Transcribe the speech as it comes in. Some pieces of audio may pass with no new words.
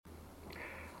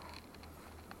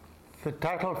The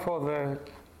title for the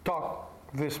talk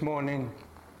this morning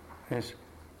is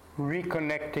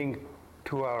Reconnecting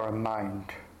to Our Mind.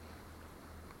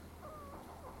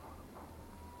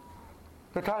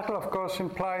 The title, of course,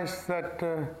 implies that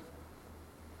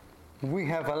we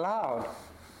have allowed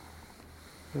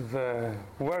the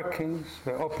workings,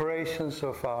 the operations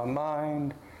of our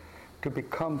mind to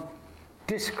become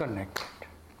disconnected,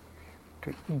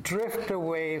 to drift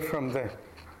away from the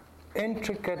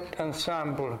intricate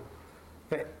ensemble,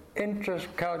 the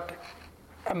intricate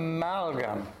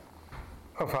amalgam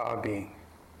of our being.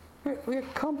 We are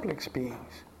complex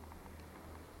beings.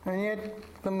 And yet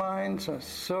the minds are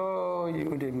so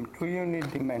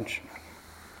unidimensional.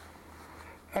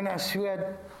 And as we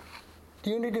are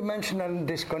unidimensional and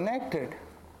disconnected,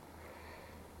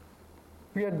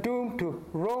 we are doomed to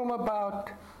roam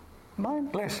about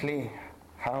mindlessly,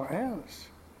 how else?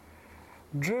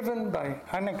 Driven by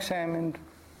unexamined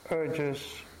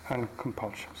urges and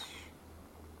compulsions.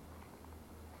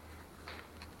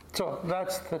 So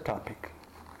that's the topic.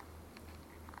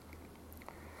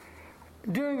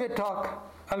 During the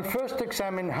talk, I'll first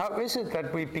examine how is it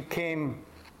that we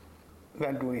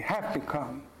have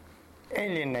become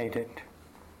alienated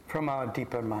from our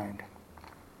deeper mind.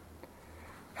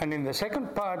 And in the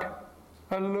second part,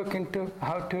 I'll look into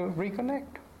how to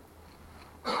reconnect,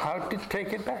 how to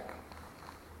take it back.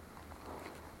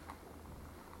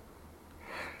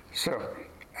 So,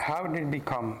 how did we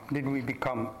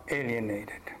become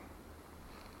alienated?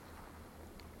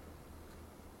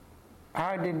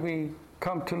 How did we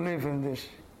come to live in this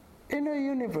inner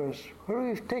universe where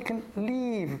we've taken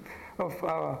leave of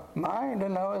our mind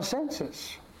and our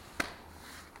senses?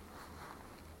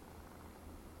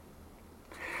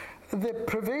 The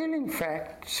prevailing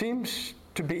fact seems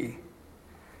to be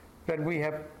that we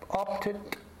have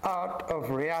opted out of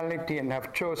reality and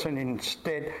have chosen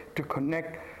instead to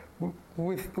connect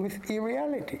with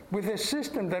irreality, with a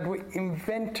system that we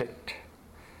invented,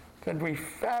 that we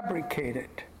fabricated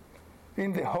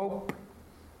in the hope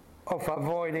of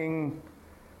avoiding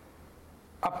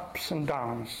the ups and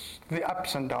downs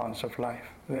of life,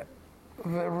 the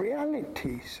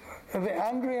realities, the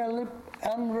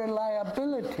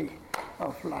unreliability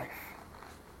of life.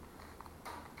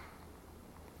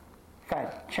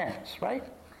 Fat chance, right?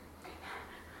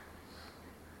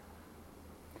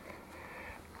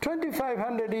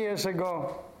 2,500 years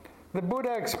ago, the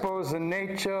Buddha exposed the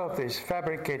nature of this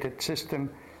fabricated system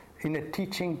in a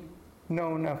teaching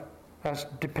known as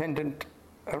dependent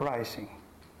arising.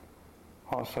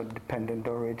 Also dependent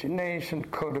origination,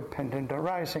 codependent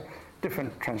arising,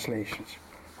 different translations.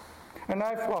 And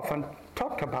I've often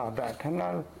talked about that, and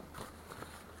I'll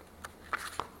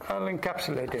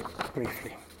encapsulate it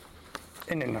briefly,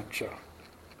 in a nutshell.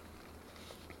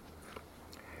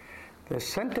 The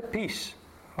centerpiece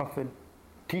of the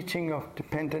teaching of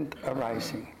dependent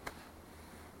arising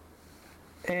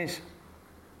is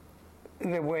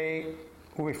the way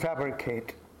we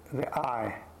fabricate the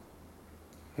I,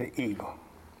 the ego.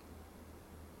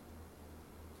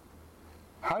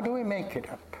 How do we make it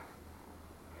up?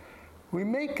 We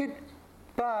make it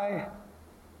by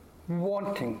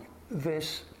wanting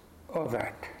this or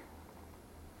that.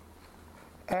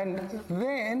 And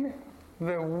then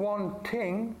the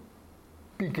wanting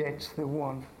begets the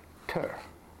wanter.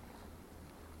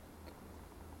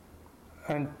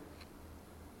 And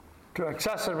to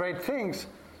exacerbate things,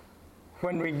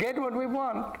 when we get what we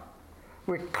want,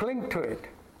 we cling to it.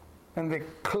 And the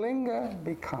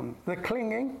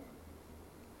clinging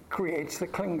creates the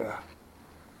clinger.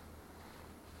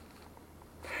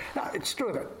 Now, it's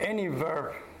true that any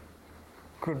verb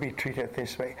could be treated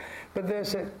this way, but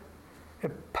there's a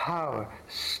power,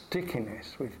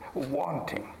 stickiness with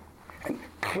wanting and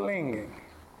clinging.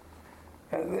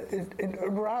 It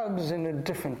rubs in a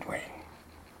different way.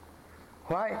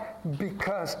 Why?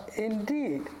 Because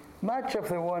indeed, much of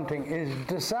the wanting is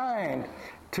designed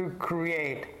to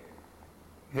create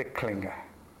the clinger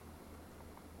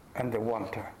and the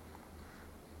wanter.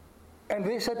 And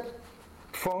these are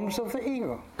forms of the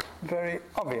ego, very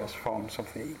obvious forms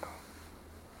of the ego.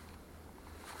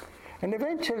 And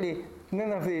eventually,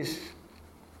 none of these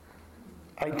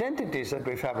identities that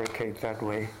we fabricate that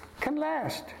way can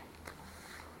last.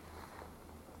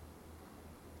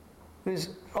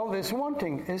 All this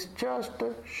wanting is just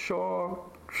a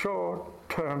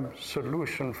short-term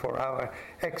solution for our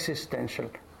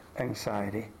existential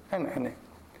anxiety, and a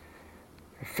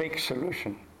fake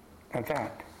solution at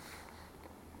that.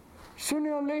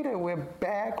 Sooner or later, we're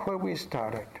back where we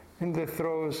started, in the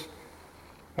throes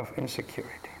of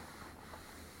insecurity.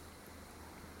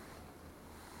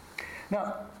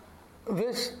 Now,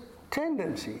 this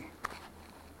tendency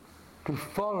to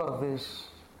follow this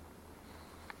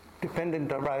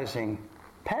dependent arising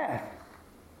path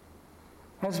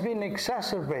has been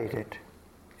exacerbated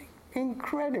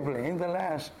incredibly in the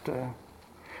last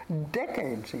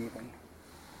decades even.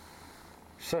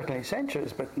 Certainly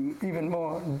centuries, but even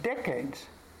more decades,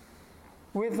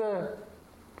 with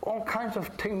all kinds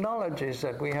of technologies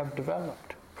that we have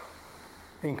developed,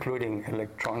 including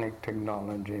electronic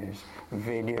technologies,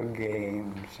 video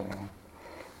games,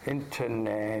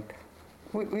 internet.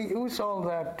 We use all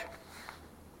that.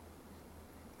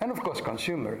 And of course,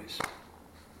 consumerism.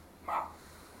 Wow.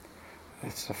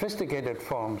 It's sophisticated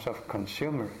forms of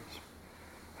consumerism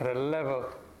at a level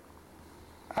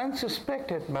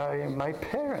unsuspected by my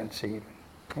parents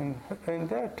even in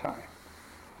their time.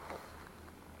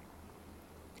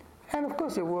 And of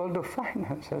course, the world of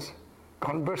finance has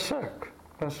gone berserk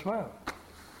as well.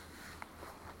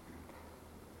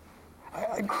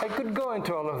 I could go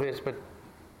into all of this, but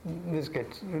this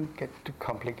gets too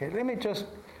complicated. Let me just,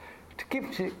 to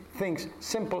keep things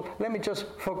simple, let me just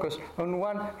focus on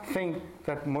one thing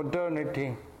that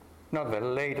modernity, not the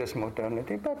latest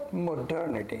modernity, but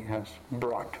modernity has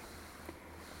brought.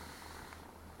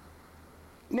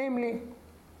 Namely,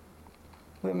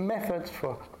 the methods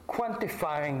for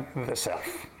quantifying the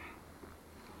self.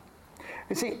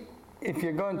 You see, if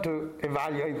you're going to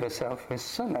evaluate the self, it's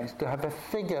so nice to have a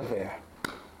figure there.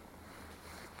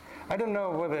 I don't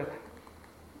know whether,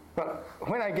 well,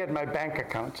 when I get my bank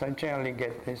accounts, I generally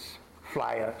get these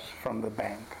flyers from the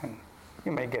bank, and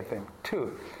you may get them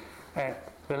too.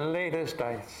 The latest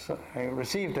I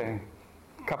received a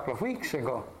couple of weeks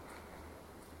ago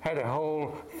had a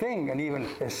whole thing, and even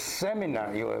a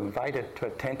seminar. You were invited to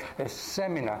attend a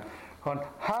seminar on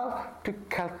how to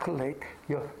calculate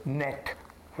your net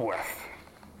worth.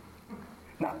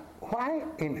 Now, why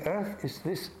in earth is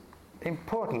this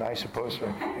important, I suppose,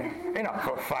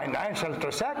 for financial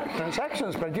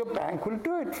transactions, but your bank will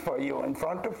do it for you in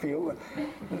front of you.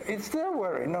 It's their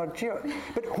worry, not yours.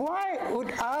 But why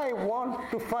would I want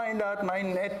to find out my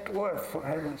net worth, for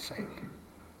heaven's sake?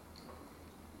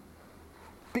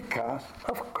 Because,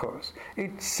 of course,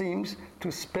 it seems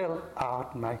to spell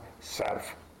out my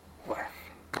self-worth.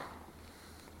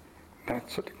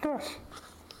 That's what it does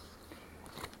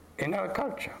in our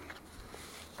culture.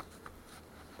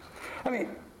 I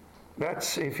mean,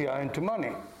 that's if you are into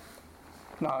money.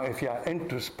 Now, if you are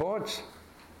into sports,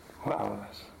 well,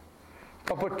 there's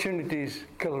opportunities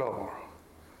galore.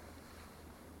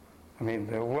 I mean,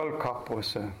 the World Cup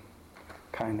was a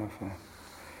kind of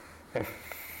a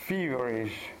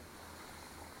feverish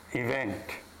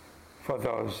event for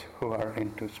those who are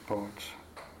into sports.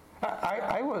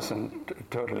 I wasn't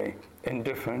totally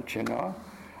indifferent, you know.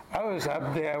 I was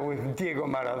up there with Diego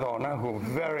Maradona, who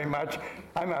very much,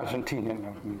 I'm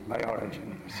Argentinian by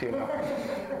origin, you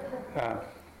know.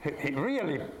 He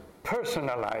really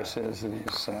personalizes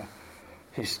his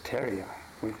hysteria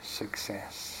with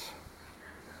success.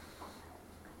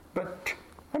 But,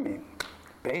 I mean,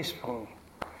 baseball,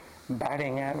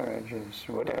 batting averages,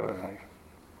 whatever,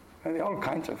 all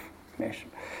kinds of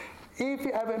measures. If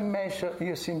you have a measure,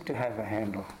 you seem to have a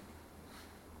handle.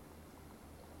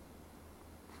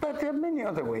 But there are many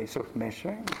other ways of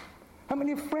measuring. How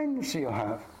many friends do you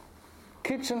have?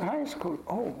 Kids in high school.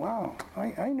 Oh, wow,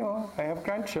 I know, I have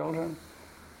grandchildren.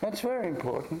 That's very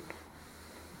important.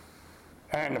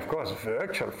 And of course,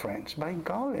 virtual friends. By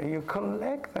golly, you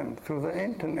collect them through the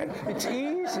internet. It's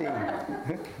easy.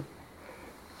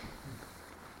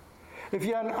 If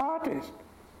you're an artist,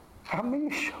 how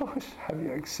many shows have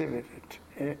you exhibited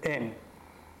in?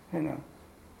 You know.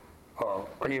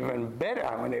 Or even better,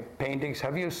 how many paintings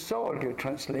have you sold, you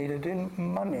translated in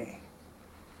money?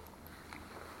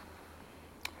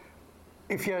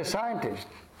 If you're a scientist,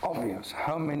 obvious,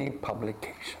 how many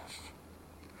publications?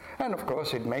 And of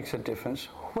course, it makes a difference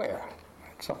where.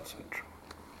 It's also true.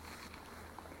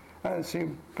 And see,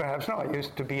 perhaps now, I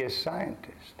used to be a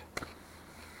scientist.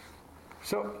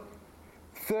 So,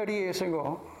 30 years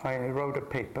ago, I wrote a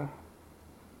paper.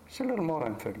 It's a little more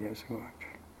than 30 years ago, actually.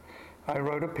 I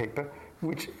wrote a paper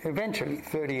which eventually,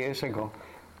 30 years ago,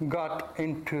 got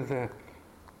into the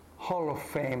Hall of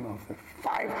Fame of the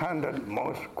 500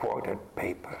 most quoted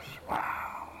papers.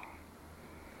 Wow.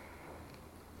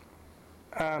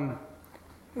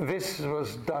 This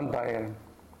was done by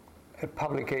a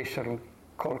publication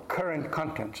called Current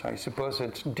Contents. I suppose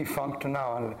it's defunct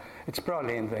now, and it's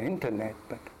probably in the internet,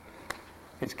 but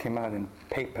it came out in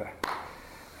paper.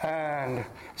 And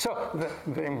so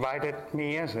they invited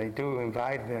me, as they do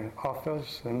invite the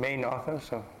authors, the main authors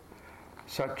of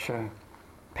such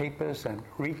papers that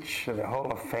reach the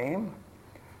Hall of Fame,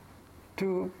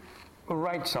 to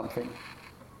write something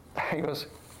I was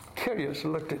curious,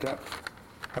 looked it up,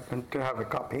 happened to have a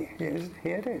copy. Here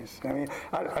it is. I mean,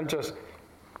 I'll just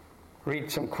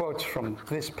read some quotes from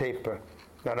this paper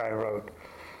that I wrote.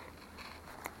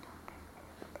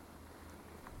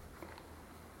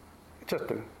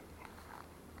 Just a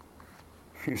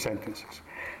few sentences.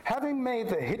 Having made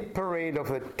the hit parade of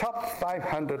the top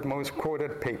 500 most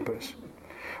quoted papers,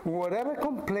 whatever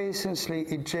complacency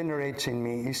it generates in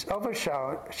me is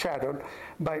overshadowed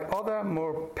by other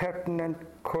more pertinent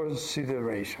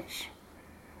considerations.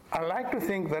 I like to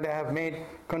think that I have made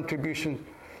contributions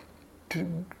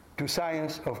to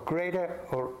science of greater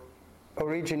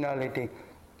originality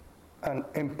and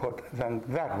input than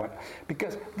that one,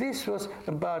 because this was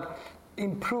about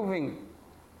improving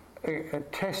a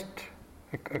test,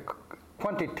 a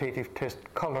quantitative test,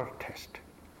 color test,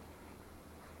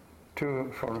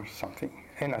 for something,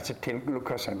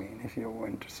 N-acetylglucosamine, if you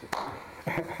want to say.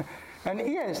 And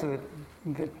yes,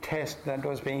 the test that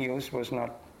was being used was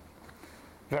not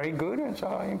very good, and so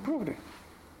I improved it.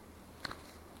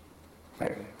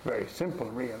 Very, very simple,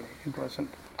 really. It wasn't.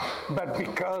 But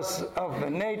because of the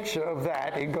nature of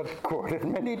that, it got quoted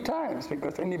many times,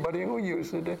 because anybody who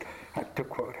used it had to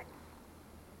quote it.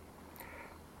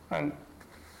 And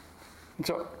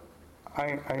so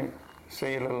I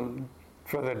say a little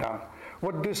further down.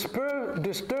 What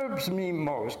disturbs me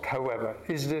most, however,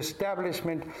 is the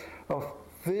establishment of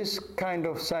this kind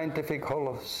of scientific Hall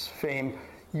of Fame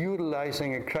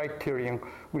utilizing a criterion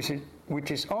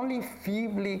which is only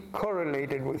feebly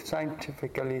correlated with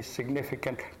scientifically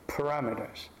significant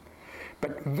parameters,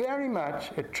 but very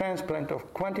much a transplant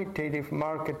of quantitative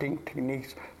marketing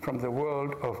techniques from the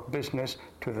world of business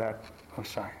to that of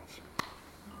science.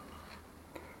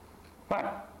 Fine.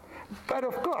 But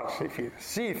of course, if you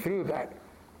see through that,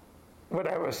 what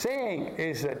I was saying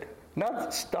is that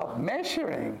not stop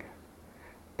measuring,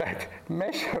 but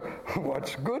measure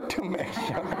what's good to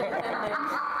measure.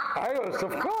 I was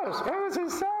a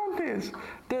scientist,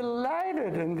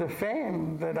 delighted in the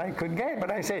fame that I could get. But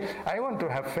I say, I want to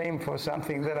have fame for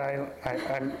something that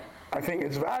I think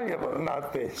is valuable,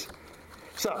 not this.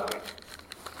 So,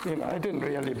 I didn't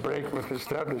really break with the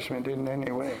establishment in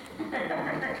any way.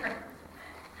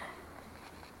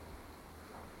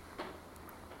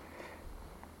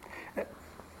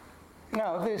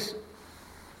 Now, this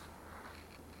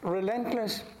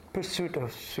relentless pursuit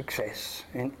of success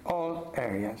in all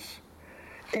areas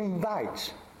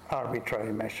invites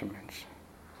arbitrary measurements.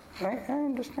 I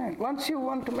understand. Once you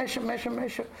want to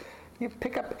measure, you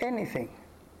pick up anything.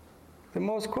 The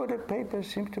most quoted paper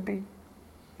seems to be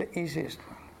the easiest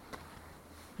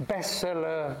one.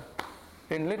 Bestseller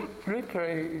in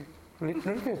literature,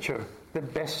 the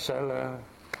bestseller,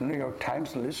 New York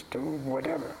Times list, or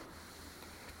whatever.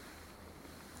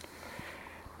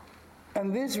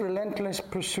 And this relentless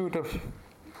pursuit of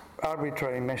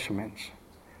arbitrary measurements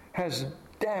has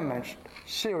damaged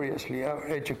seriously our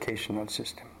educational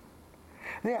system.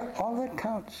 All that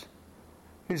counts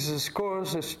is the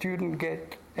scores a student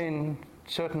gets in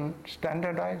certain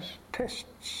standardized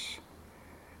tests.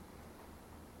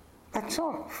 That's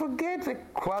all. Forget the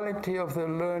quality of the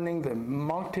learning, the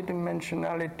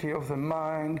multidimensionality of the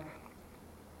mind.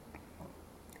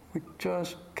 We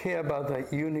just care about the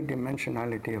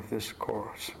unidimensionality of this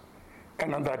course.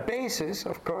 And on that basis,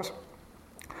 of course,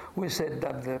 we set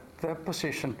up their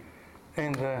position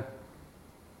in the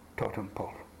totem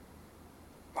pole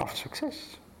of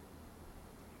success.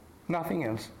 Nothing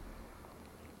else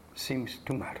seems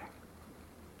to matter.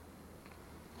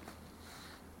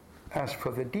 As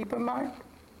for the deeper mind,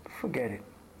 forget it.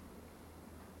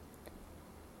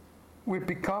 We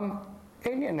become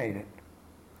alienated,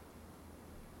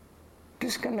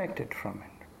 disconnected from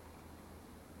it,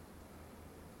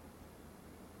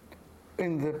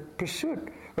 in the pursuit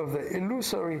of the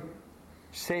illusory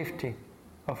safety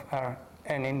of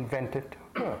an invented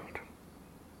world.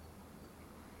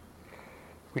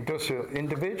 We do so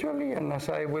individually, and as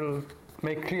I will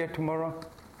make clear tomorrow,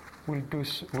 we do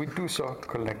so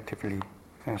collectively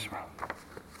as well.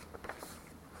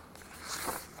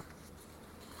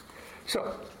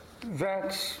 So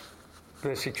that's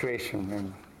the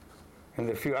situation and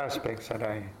the few aspects that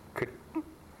I could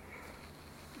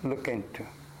look into.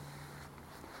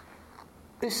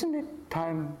 Isn't it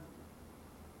time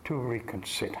to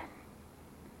reconsider?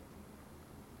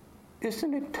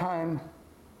 Isn't it time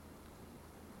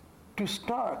to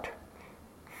start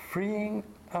freeing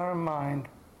our mind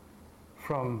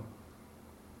from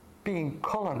being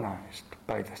colonized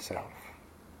by the self?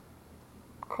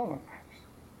 Colonized.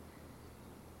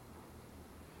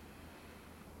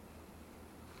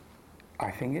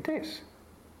 I think it is.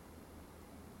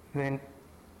 Then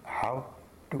how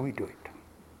do we do it?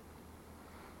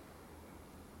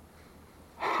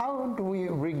 How do we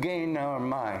regain our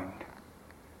mind?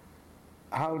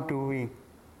 How do we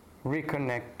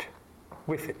reconnect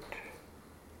with it?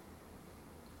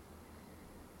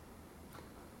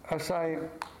 As I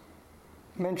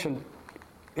mentioned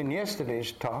in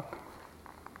yesterday's talk,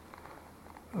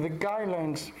 the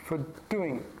guidelines for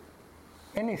doing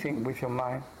anything with your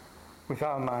mind, with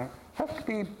our mind, have to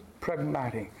be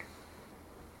pragmatic.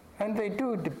 And they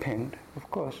do depend, of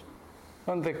course,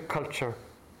 on the culture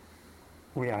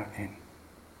we are in.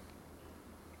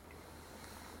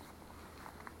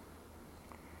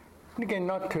 And again,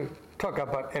 not to talk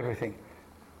about everything,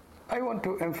 I want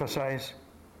to emphasize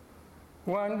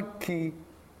one key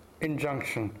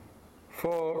injunction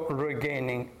for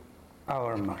regaining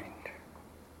our mind.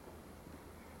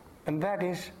 And that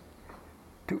is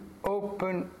to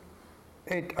open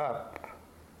it up,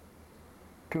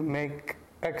 to make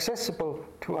accessible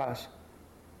to us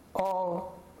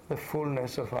all the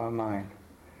fullness of our mind,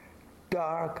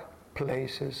 dark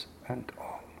places and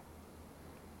all.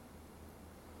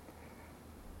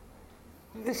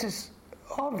 This is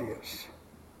obvious,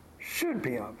 should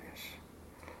be obvious,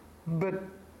 but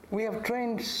we have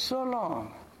trained so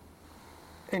long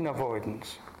in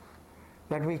avoidance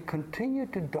that we continue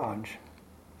to dodge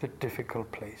the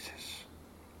difficult places,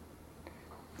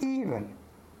 even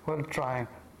while trying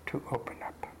to open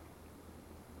up.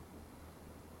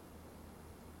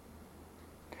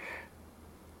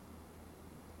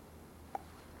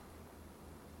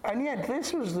 And yet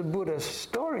this was the Buddha's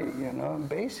story,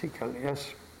 basically.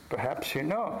 As perhaps you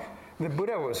know, the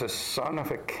Buddha was a son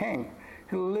of a king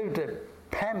who lived a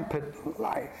pampered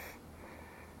life.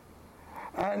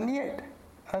 And yet,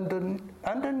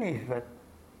 underneath that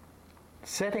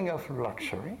setting of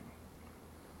luxury,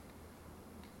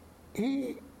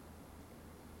 there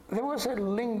was a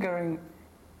lingering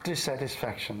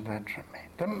dissatisfaction that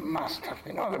remained. There must have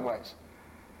been, otherwise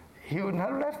he wouldn't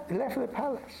have left the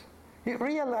palace. He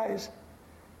realized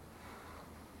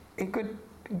he could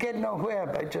get nowhere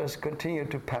by just continue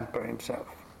to pamper himself.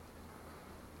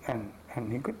 And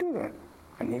he could do that.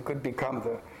 And he could become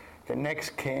the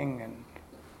next king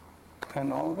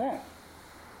and all that.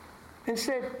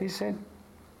 Instead, he said,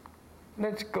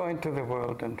 let's go into the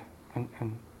world and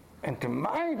to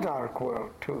my dark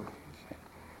world too, he said,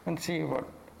 and see what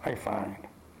I find.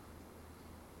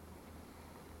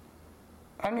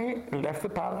 And he left the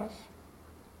palace,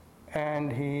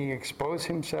 and he exposed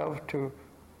himself to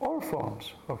all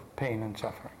forms of pain and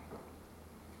suffering.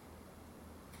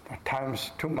 At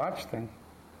times too much, then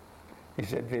he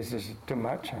said, this is too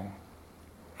much. I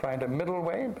find a middle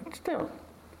way, but still,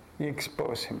 he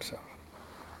exposed himself.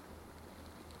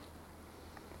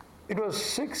 It was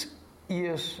 6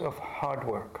 years of hard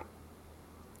work.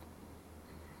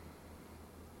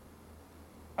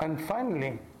 And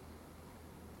finally,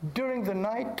 during the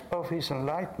night of his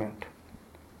enlightenment,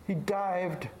 he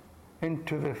dived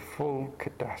into the full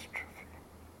catastrophe.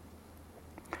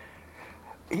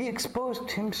 He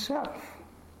exposed himself,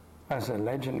 as the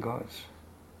legend goes,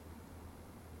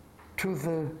 to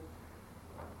the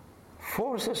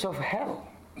forces of hell,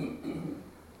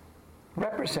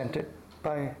 represented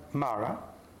by Mara,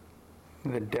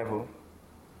 the devil.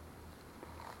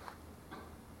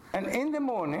 And in the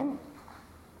morning,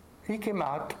 he came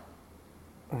out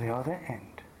the other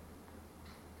end,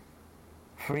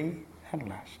 free at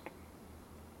last.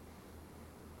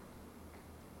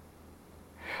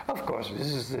 Of course,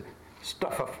 this is the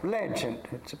stuff of legend.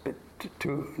 It's a bit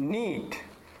too neat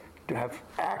to have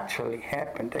actually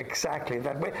happened exactly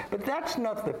that way. But that's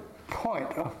not the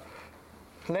point of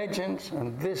legends,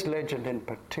 and this legend in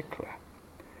particular.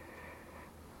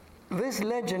 This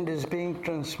legend is being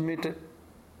transmitted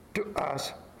to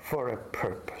us for a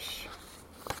purpose.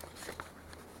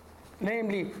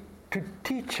 Namely, to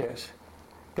teach us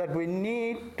that we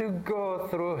need to go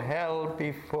through hell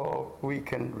before we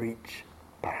can reach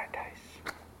paradise.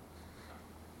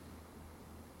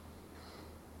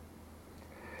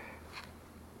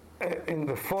 In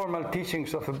the formal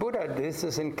teachings of the Buddha, this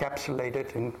is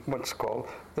encapsulated in what's called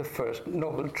the First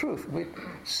Noble Truth, which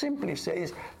simply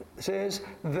says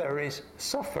there is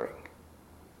suffering.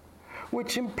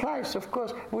 Which implies, of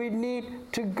course, we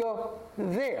need to go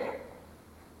there.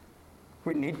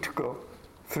 We need to go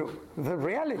through the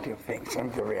reality of things,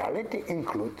 and the reality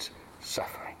includes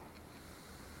suffering.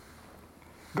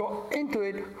 Go into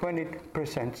it when it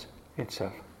presents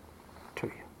itself to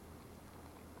you.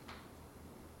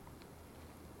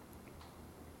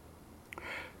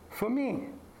 For me,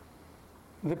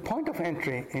 the point of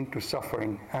entry into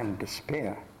suffering and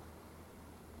despair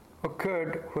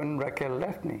occurred when Raquel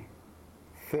left me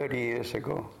 30 years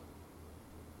ago,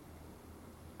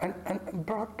 and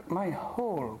brought my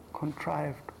whole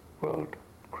contrived world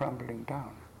crumbling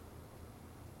down.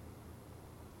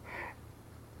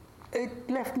 It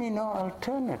left me no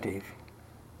alternative,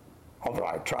 although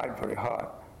I tried very hard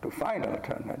to find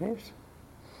alternatives.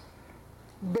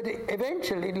 But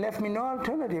eventually it left me no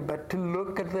alternative but to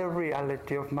look at the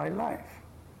reality of my life,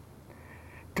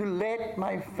 to let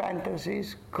my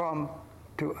fantasies come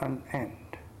to an end.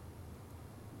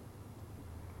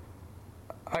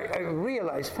 I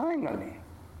realized finally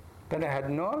that I had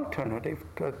no alternative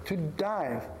to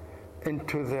dive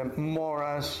into the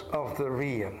morass of the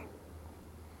real,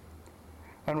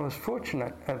 and was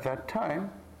fortunate at that time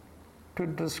to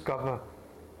discover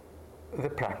the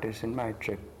practice in my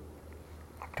trip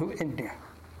to India.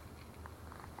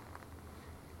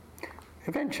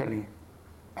 Eventually,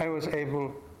 I was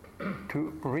able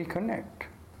to reconnect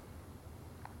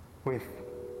with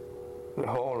the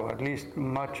whole, or at least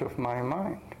much of my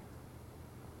mind,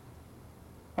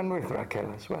 and with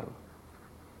Raquel as well.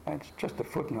 It's just a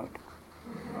footnote.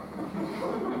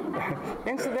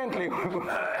 Incidentally,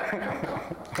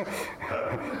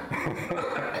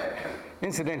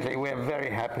 we are very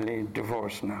happily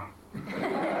divorced now.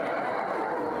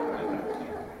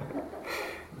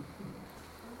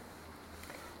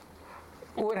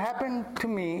 What happened to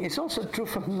me is also true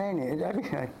for many. I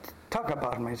mean, I talk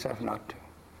about myself not to,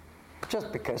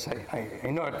 just because I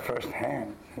know it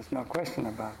firsthand. There's no question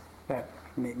about that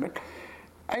for me. But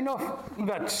I know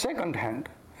that secondhand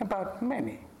about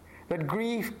many, that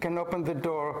grief can open the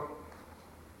door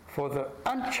for the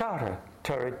uncharted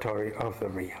territory of the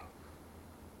real.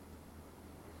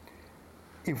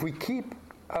 If we keep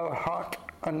our heart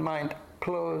and mind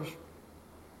closed,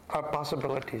 our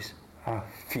possibilities are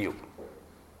few.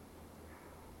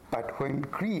 But when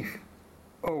grief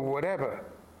or whatever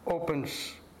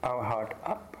opens our heart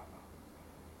up,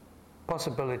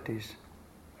 possibilities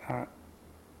are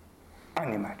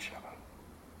unimaginable.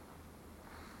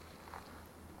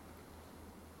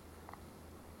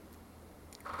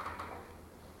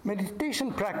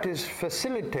 Meditation practice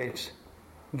facilitates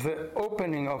the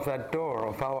opening of that door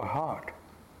of our heart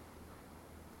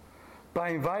by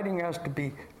inviting us to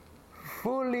be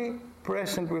fully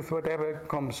present with whatever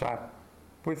comes up,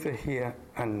 with the here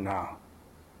and now,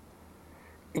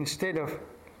 instead of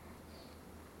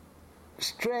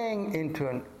straying into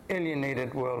an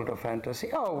alienated world of fantasy.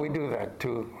 Oh, we do that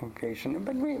too occasionally,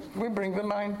 but we bring the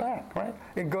mind back, right?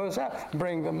 It goes up,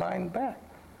 bring the mind back.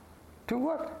 To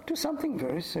what? To something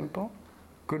very simple.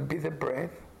 Could be the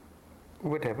breath,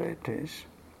 whatever it is.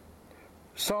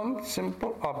 Some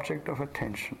simple object of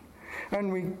attention.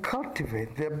 And we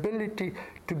cultivate the ability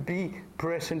to be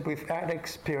present with that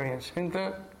experience in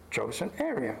the chosen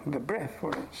area, the breath,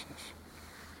 for instance.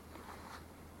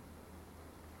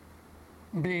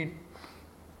 Be it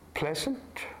pleasant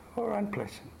or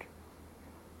unpleasant.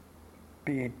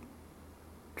 Be it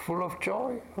full of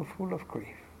joy or full of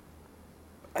grief.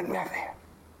 And we're there.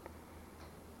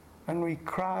 And we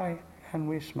cry and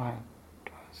we smile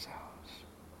to ourselves.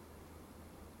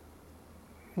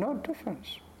 No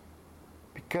difference,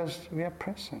 because we are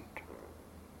present.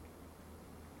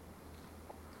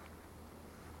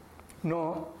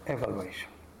 No evaluation.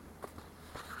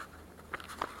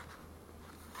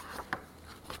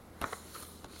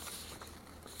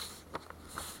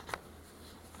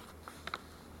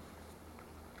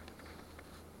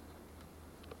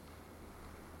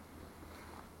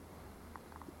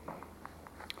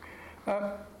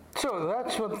 So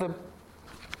that's what the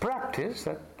practice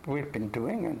that we've been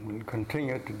doing and will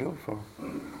continue to do for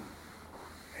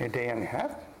a day and a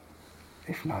half,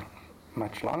 if not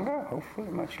much longer, hopefully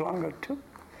much longer too.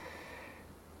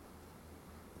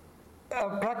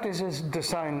 Our practice is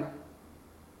designed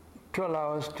to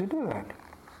allow us to do that.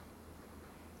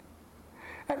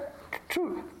 And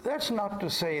true, that's not to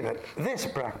say that this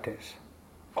practice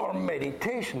or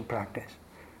meditation practice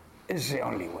is the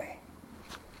only way.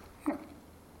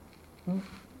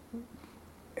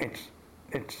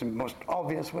 It's the most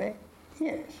obvious way?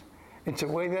 Yes. It's a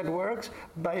way that works,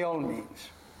 by all means.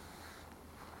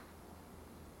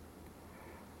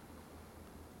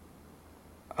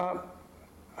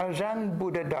 Ajahn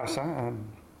Buddhadasa,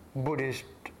 a Buddhist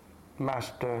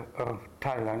master of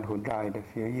Thailand who died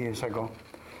a few years ago,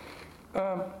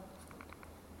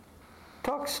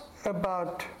 talks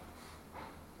about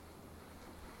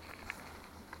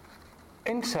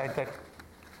insight that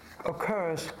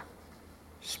occurs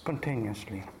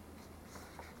spontaneously,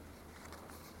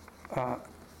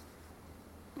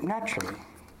 naturally.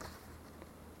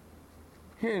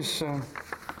 Here's a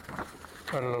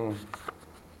little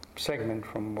segment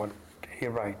from what he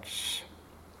writes.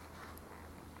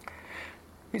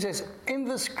 He says, in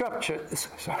the scriptures,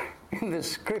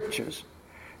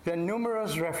 there are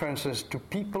numerous references to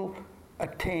people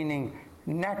attaining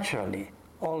naturally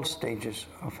all stages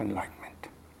of enlightenment.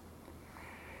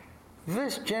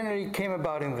 This generally came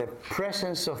about in the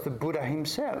presence of the Buddha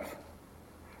himself,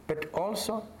 but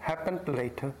also happened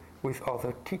later with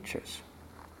other teachers.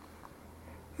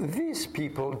 These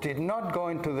people did not go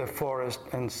into the forest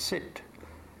and sit,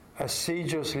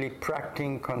 assiduously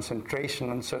practicing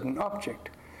concentration on certain object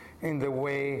in the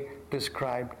way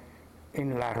described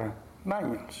in latter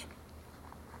manuals.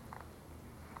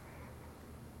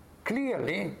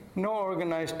 Clearly, no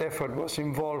organized effort was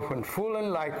involved when full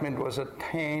enlightenment was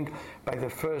attained by the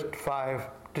first 5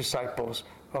 disciples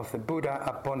of the Buddha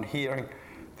upon hearing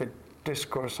the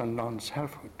discourse on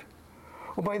non-selfhood,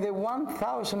 or by the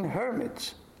 1,000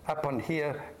 hermits upon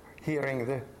hearing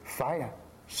the fire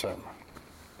sermon.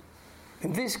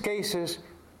 In these cases,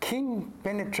 keen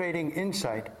penetrating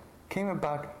insight came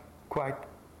about quite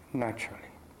naturally.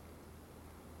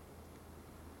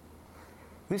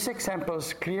 These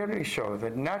examples clearly show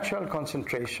that natural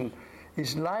concentration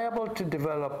is liable to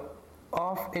develop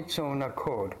of its own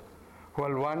accord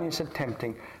while one is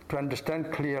attempting to understand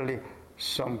clearly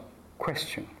some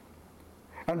question,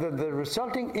 and that the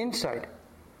resulting insight,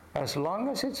 as long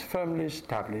as it's firmly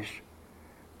established,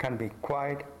 can be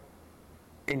quite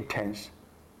intense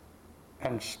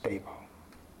and stable.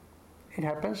 It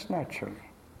happens naturally,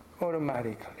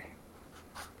 automatically.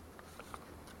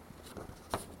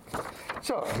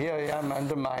 So here I am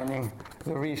undermining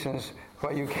the reasons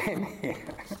why you came here.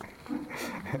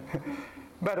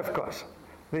 But of course,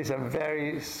 these are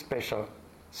very special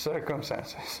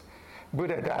circumstances.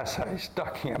 Buddhadasa is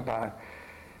talking about,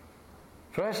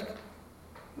 first,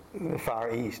 the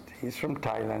Far East. He's from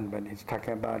Thailand, but he's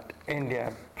talking about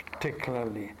India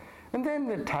particularly. And then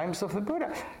the times of the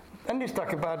Buddha. And he's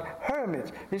talking about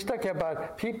hermits. He's talking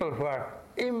about people who are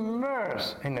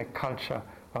immersed in a culture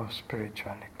of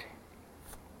spirituality.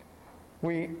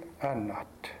 We are not.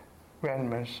 We are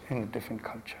immersed in a different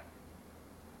culture.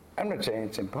 I'm not saying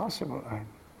it's impossible. I'm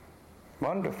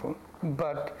wonderful.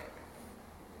 But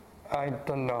I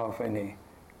don't know of any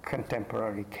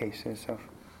contemporary cases of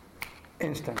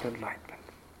instant enlightenment.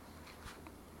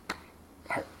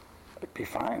 I'd be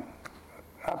fine.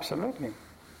 Absolutely.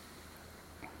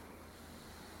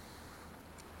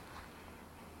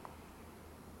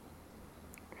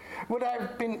 What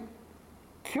I've been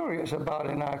curious about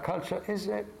in our culture is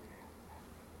that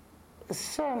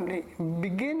certainly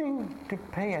beginning to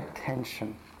pay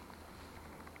attention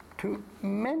to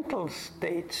mental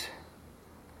states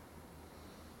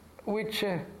which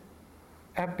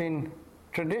have been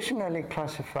traditionally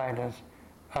classified as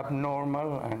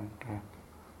abnormal and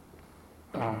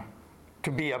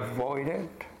to be avoided.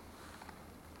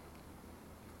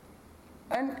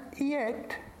 And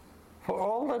yet, for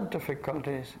all the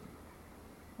difficulties,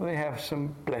 they have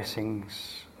some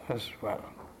blessings as well.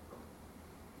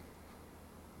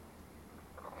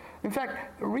 In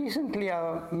fact, recently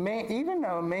even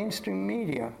our mainstream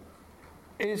media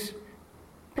is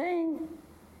paying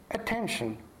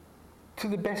attention to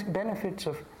the best benefits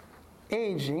of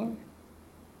aging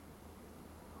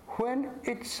when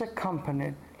it's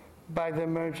accompanied by the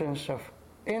emergence of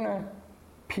inner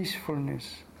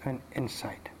peacefulness and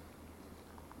insight.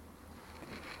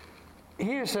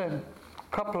 Here's a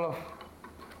couple of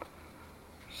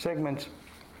segments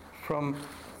from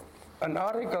an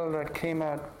article that came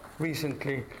out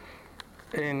recently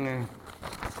in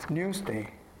Newsweek.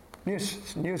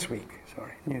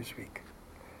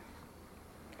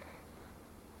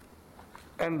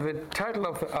 And the title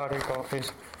of the article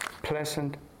is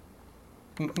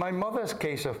My Mother's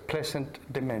Case of Pleasant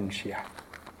Dementia.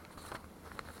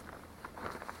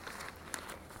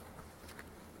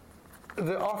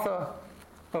 The author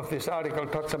of this article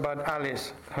talks about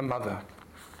Alice, her mother.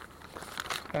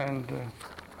 And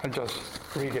I'll just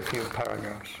read a few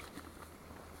paragraphs.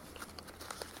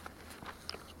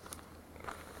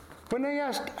 When I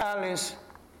asked Alice,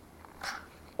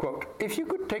 quote, if you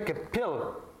could take a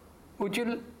pill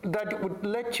that would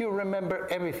let you remember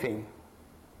everything,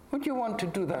 would you want to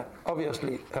do that?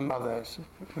 Obviously, her mother is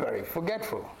very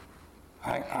forgetful.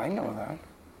 I know that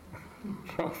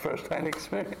from first-hand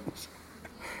experience.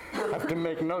 I have to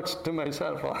make notes to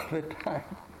myself all the time.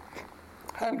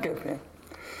 I'll get there.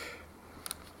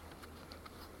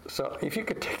 So if you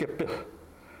could take a pill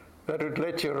that would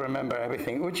let you remember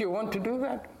everything, would you want to do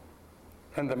that?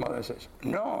 And the mother says,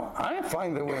 no, I'm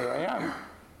fine the way I am.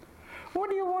 What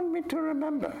do you want me to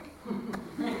remember?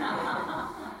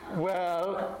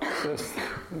 Well, says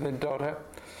the daughter,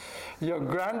 your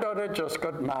granddaughter just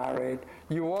got married.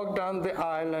 You walked down the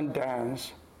aisle and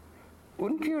danced.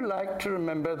 wouldn't you like to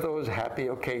remember those happy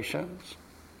occasions?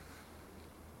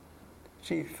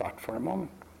 She thought for a moment.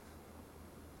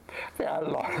 There are a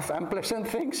lot of unpleasant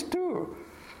things too.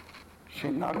 She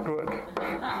knocked wood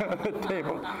on the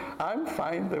table. I'm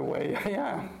fine the way I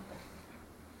am.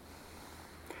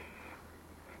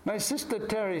 My sister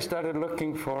Terry started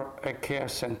looking for a care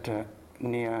center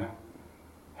near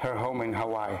her home in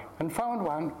Hawaii and found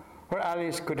one where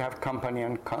Alice could have company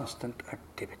and constant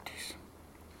activities.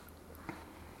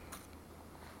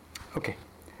 Okay.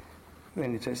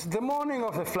 Then it says, the morning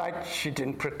of the flight, she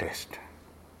didn't protest.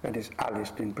 That is,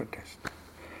 Alice didn't protest.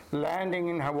 Landing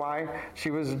in Hawaii,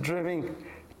 she was driven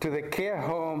to the care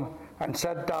home and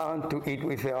sat down to eat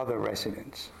with the other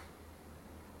residents.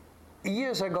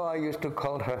 Years ago, I used to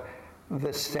call her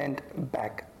the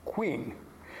send-back queen,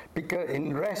 because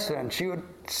in restaurants, she would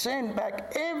send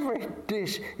back every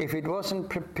dish if it wasn't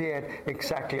prepared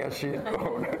exactly as she had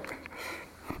ordered.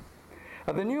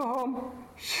 At the new home,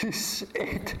 she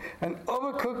ate an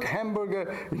overcooked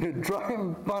hamburger in a dry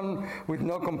bun with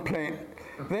no complaint.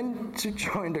 Then she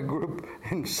joined a group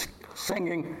in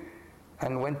singing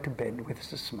and went to bed with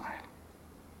a smile.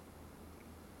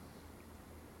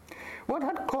 What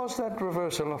had caused that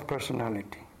reversal of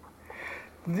personality?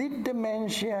 Did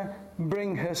dementia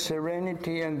bring her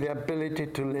serenity and the ability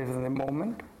to live in the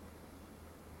moment?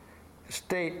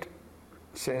 State,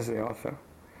 says the author,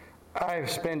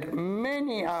 I've spent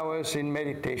many hours in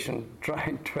meditation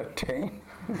trying to attain.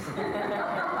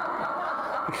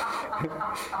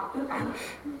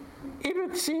 It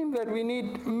would seem that we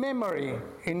need memory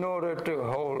in order to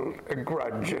hold a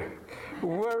grudge,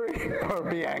 worry, or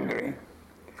be angry.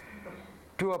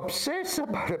 To obsess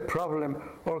about a problem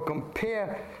or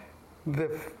compare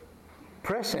the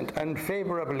present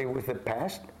unfavorably with the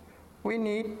past, we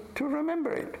need to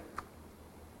remember it.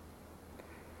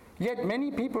 Yet many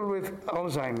people with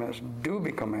Alzheimer's do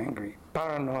become angry,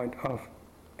 paranoid, or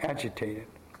agitated.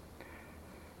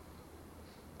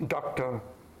 Dr.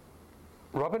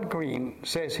 Robert Greene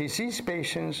says he sees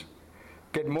patients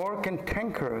get more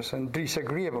cantankerous and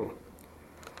disagreeable.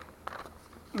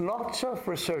 Lots of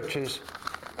researchers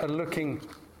are looking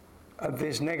at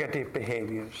these negative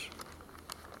behaviors,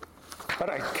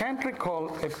 but I can't recall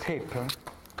a paper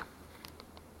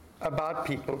about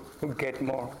people who get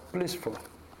more blissful.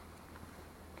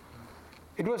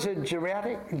 It was a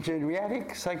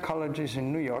geriatric psychologist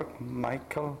in New York,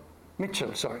 Mitchell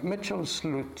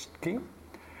Slutsky,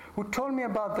 who told me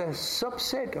about the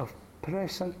subset of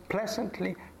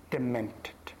pleasantly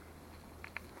demented.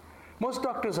 Most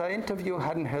doctors I interviewed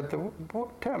hadn't heard the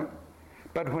term,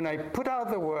 but when I put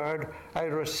out the word, I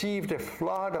received a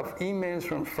flood of emails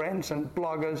from friends and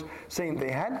bloggers saying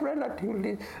they had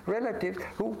relatives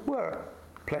who were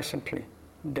pleasantly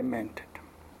demented.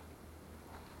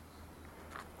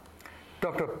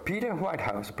 Dr. Peter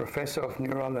Whitehouse, professor of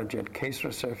neurology at Case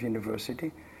Reserve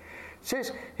University,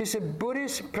 says he's a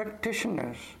Buddhist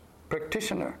practitioner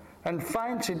and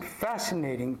finds it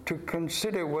fascinating to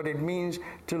consider what it means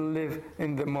to live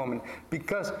in the moment,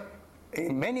 because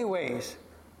in many ways,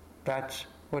 that's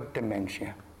what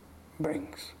dementia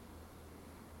brings.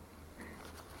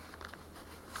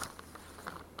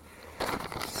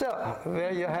 So,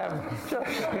 there you have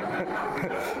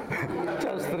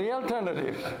just three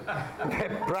alternatives.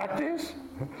 The practice,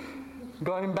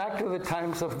 going back to the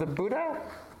times of the Buddha,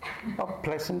 or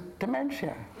pleasant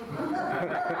dementia.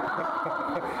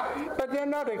 But they're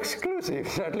not exclusive,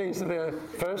 at least the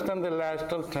first and the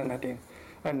last alternative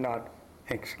are not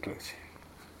exclusive.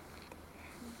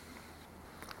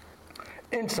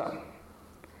 In sum,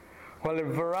 while a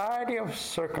variety of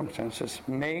circumstances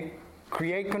may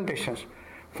create conditions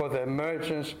for the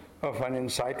emergence of an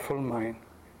insightful mind,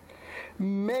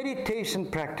 meditation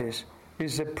practice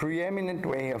is the preeminent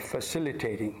way of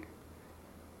facilitating.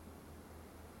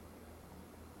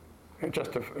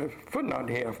 Just a footnote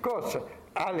here, of course,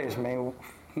 Alice may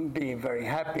be very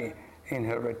happy in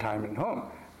her retirement home,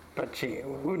 but she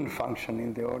wouldn't function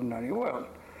in the ordinary world.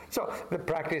 So the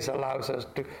practice allows us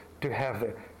to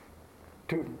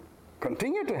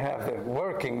continue to have the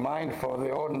working mind for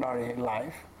the ordinary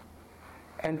life,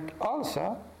 and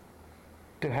also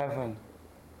to have an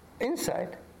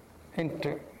insight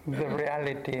into the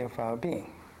reality of our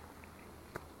being.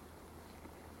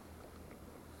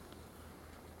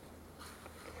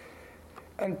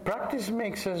 And practice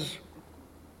makes it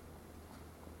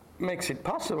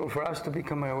possible for us to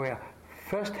become aware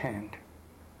firsthand,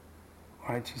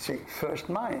 or I should say first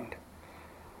mind,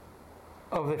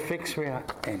 of the fix we are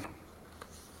in.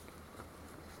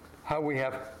 How we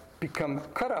have become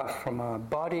cut off from our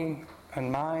body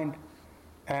and mind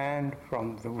and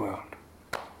from the world.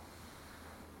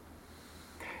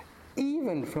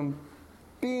 even from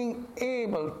being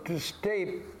able to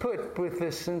stay put with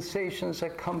the sensations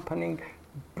accompanying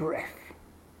breath.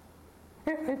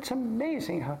 It's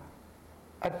amazing how,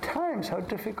 at times, how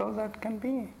difficult that can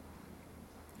be.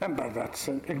 But that's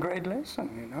a great lesson,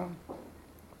 you know.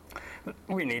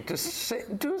 We need to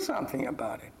do something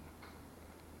about it.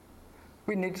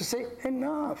 We need to say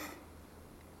enough.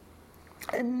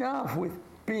 Enough with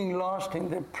being lost in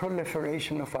the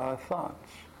proliferation of our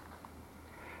thoughts.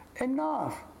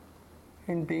 Enough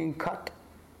in being cut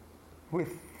off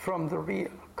from the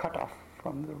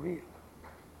real.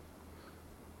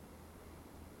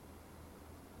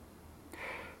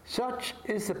 Such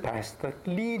is the path that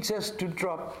leads us to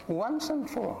drop once and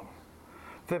for all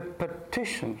the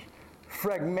partitions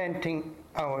fragmenting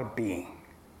our being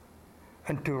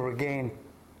and to regain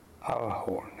our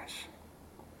wholeness.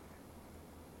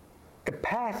 A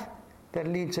path that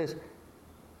leads us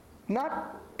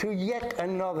not to yet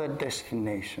another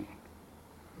destination,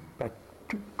 but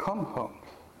to come home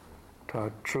to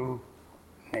our true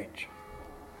nature.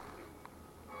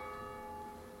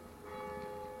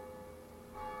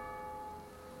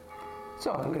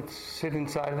 So let's sit in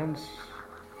silence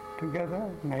together,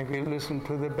 maybe listen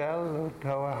to the bell, or to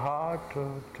our heart,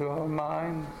 or to our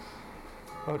mind,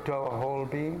 or to our whole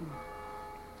being,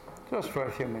 just for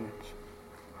a few minutes.